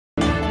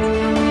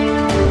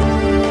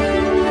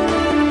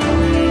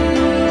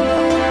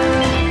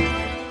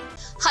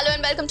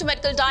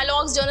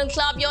Dialogues Journal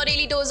Club, your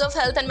daily dose of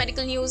health and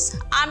medical news.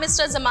 I'm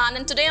Mr. Zaman,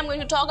 and today I'm going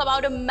to talk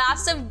about a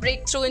massive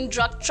breakthrough in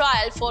drug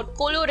trial for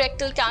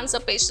colorectal cancer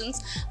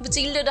patients which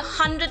yielded a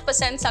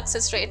 100%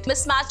 success rate.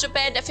 Mismatch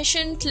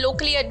repair-deficient,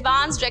 locally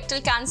advanced rectal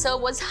cancer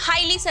was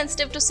highly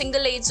sensitive to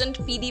single-agent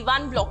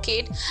PD-1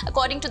 blockade,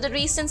 according to the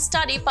recent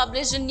study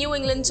published in New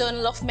England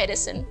Journal of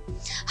Medicine.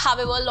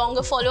 However,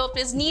 longer follow-up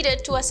is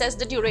needed to assess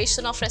the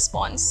duration of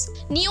response.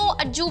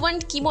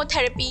 Neoadjuvant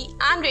chemotherapy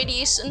and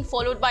radiation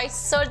followed by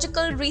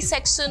surgical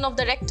resection of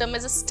the rectum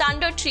is a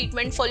standard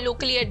treatment for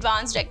locally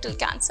advanced rectal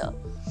cancer.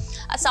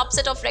 A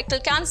subset of rectal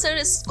cancer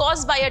is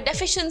caused by a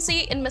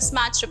deficiency in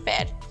mismatch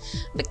repair.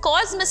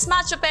 Because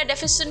mismatch repair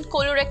deficient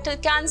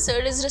colorectal cancer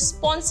is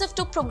responsive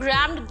to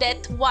programmed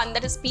death 1,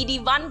 that is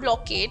PD-1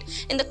 blockade,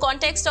 in the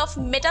context of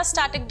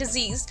metastatic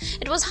disease,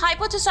 it was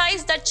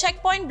hypothesized that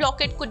checkpoint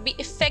blockade could be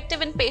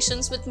effective in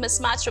patients with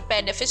mismatch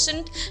repair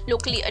deficient,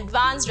 locally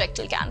advanced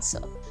rectal cancer.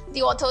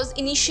 The authors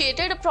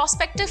initiated a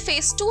prospective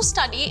phase 2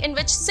 study in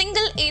which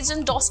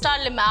single-agent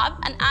dostarlimab,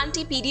 an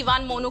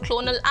anti-PD-1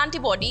 monoclonal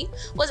antibody,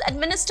 was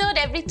administered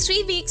every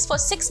 3 weeks for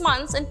 6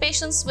 months in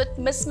patients with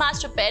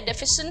mismatch repair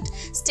deficient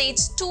stage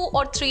 2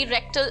 or 3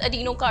 rectal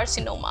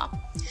adenocarcinoma.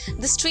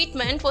 This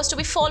treatment was to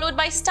be followed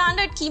by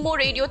standard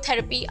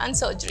chemoradiotherapy and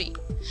surgery.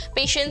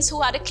 Patients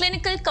who had a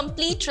clinical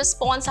complete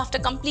response after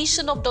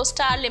completion of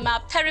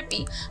dostarlimab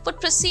therapy would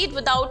proceed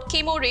without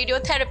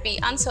chemoradiotherapy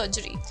and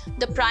surgery.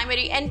 The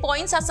primary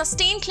endpoints are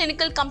sustained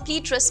clinical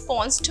complete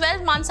response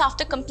 12 months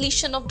after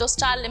completion of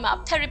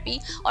dostarlimab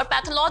therapy or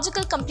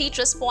pathological complete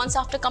response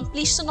after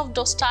completion of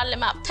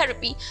dostarlimab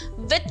therapy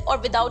with or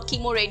without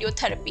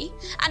chemoradiotherapy,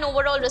 and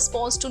overall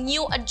response to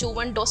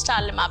neoadjuvant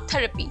dostarlimab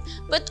therapy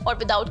with or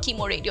without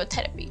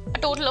chemoradiotherapy. A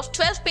total of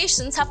 12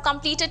 patients have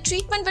completed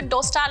treatment with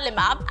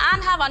dostarlimab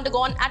and have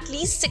undergone at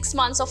least 6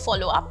 months of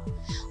follow-up.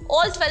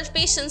 All 12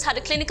 patients had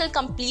a clinical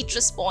complete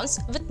response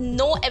with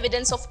no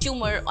evidence of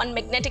tumor on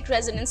magnetic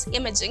resonance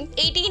imaging,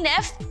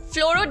 18F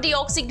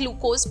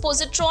fluorodeoxyglucose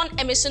positron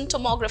emission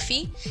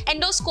tomography,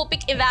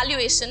 endoscopic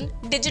evaluation,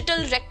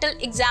 digital rectal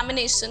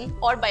examination,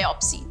 or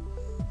biopsy.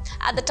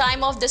 At the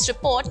time of this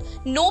report,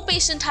 no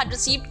patient had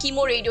received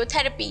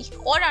chemoradiotherapy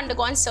or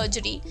undergone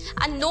surgery,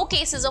 and no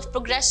cases of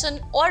progression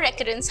or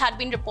recurrence had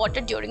been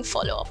reported during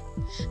follow-up.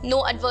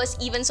 No adverse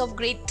events of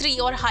grade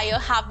 3 or higher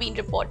have been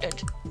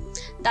reported.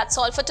 That's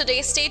all for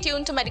today. Stay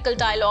tuned to Medical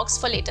Dialogues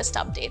for latest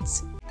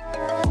updates.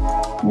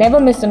 Never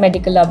miss a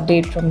medical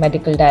update from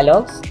Medical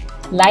Dialogues.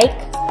 Like,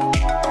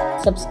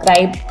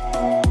 subscribe,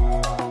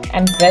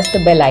 and press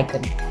the bell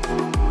icon.